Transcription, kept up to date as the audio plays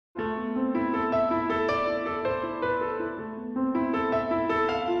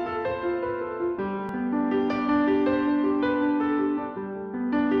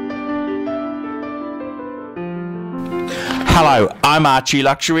Hello, I'm Archie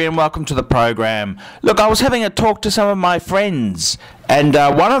Luxury and welcome to the program. Look, I was having a talk to some of my friends and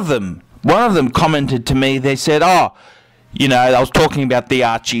one of them commented to me. They said, I was talking about the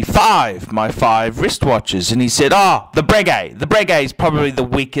Archie 5, my 5 wristwatches, and he said, the Breguet is probably the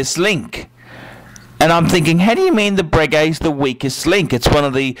weakest link. And I'm thinking, how do you mean the Breguet is the weakest link? It's one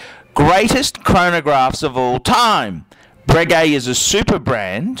of the greatest chronographs of all time. Breguet is a super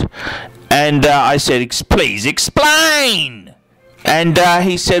brand. And I said, please explain. And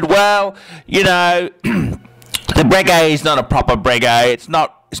he said, well, the Breguet is not a proper Breguet. It's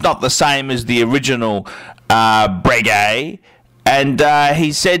not the same as the original Breguet. And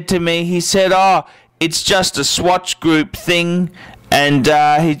he said to me, it's just a swatch group thing. And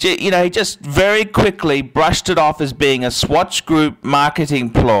he just very quickly brushed it off as being a swatch group marketing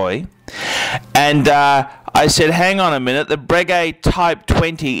ploy. And I said, hang on a minute, the Breguet Type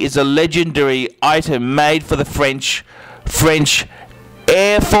 20 is a legendary item made for the French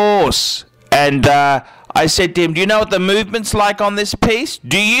Air Force. And I said to him, do you know what the movement's like on this piece?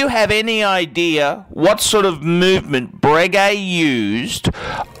 Do you have any idea what sort of movement Breguet used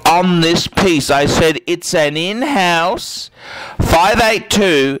on this piece? I said, it's an in-house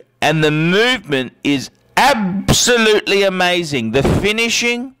 582 and the movement is absolutely amazing. The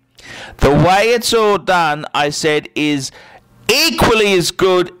finishing, the way it's all done, I said, is equally as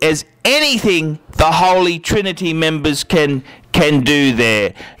good as anything the Holy Trinity members can do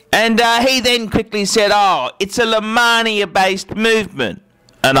there. And he then quickly said, it's a Lemania-based movement.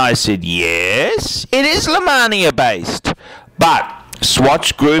 And I said, yes, it is Lemania-based. But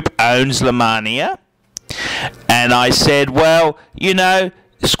Swatch Group owns Lemania. And I said, well,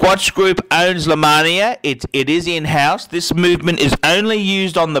 Swatch Group owns Lemania. It is in-house. This movement is only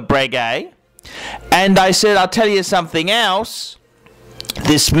used on the Breguet. And I said, I'll tell you something else.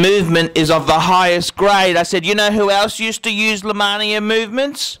 This movement is of the highest grade. I said, you know who else used to use Lemania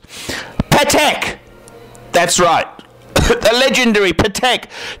movements? Patek. That's right. The legendary Patek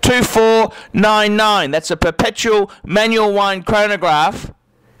 2499. That's a perpetual manual wind chronograph.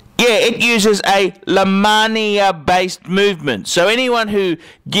 Yeah, it uses a Lemania-based movement. So anyone who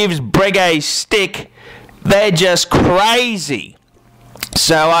gives Breguet stick, they're just crazy.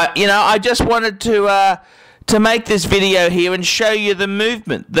 So I just wanted to make this video here and show you the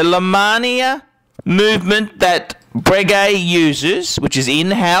movement. The Lemania movement that Breguet uses, which is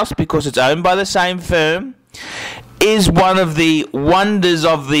in-house because it's owned by the same firm, is one of the wonders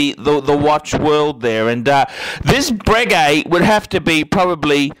of the watch world there. And this Breguet would have to be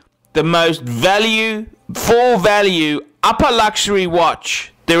probably the most full value, upper luxury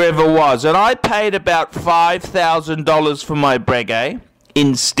watch there ever was. And I paid about $5,000 for my Breguet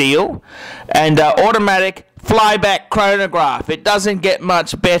in steel and automatic flyback chronograph. It doesn't get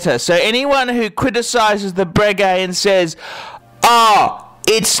much better. So anyone who criticizes the Breguet and says,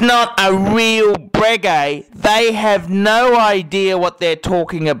 it's not a real Breguet, they have no idea what they're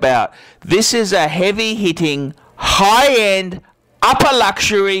talking about. This is a heavy-hitting, high-end, upper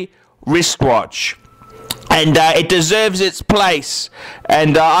luxury wristwatch. And it deserves its place.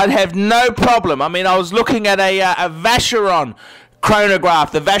 And I'd have no problem. I mean, I was looking at a Vacheron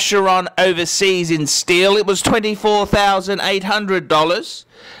chronograph, the Vacheron Overseas in steel. It was $24,800.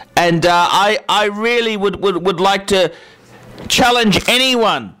 And I really would like to challenge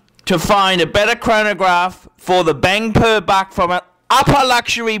anyone to find a better chronograph for the bang per buck from an upper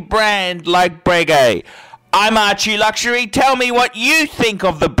luxury brand like Breguet. I'm Archie Luxury. Tell me what you think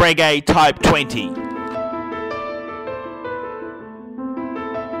of the Breguet Type 20.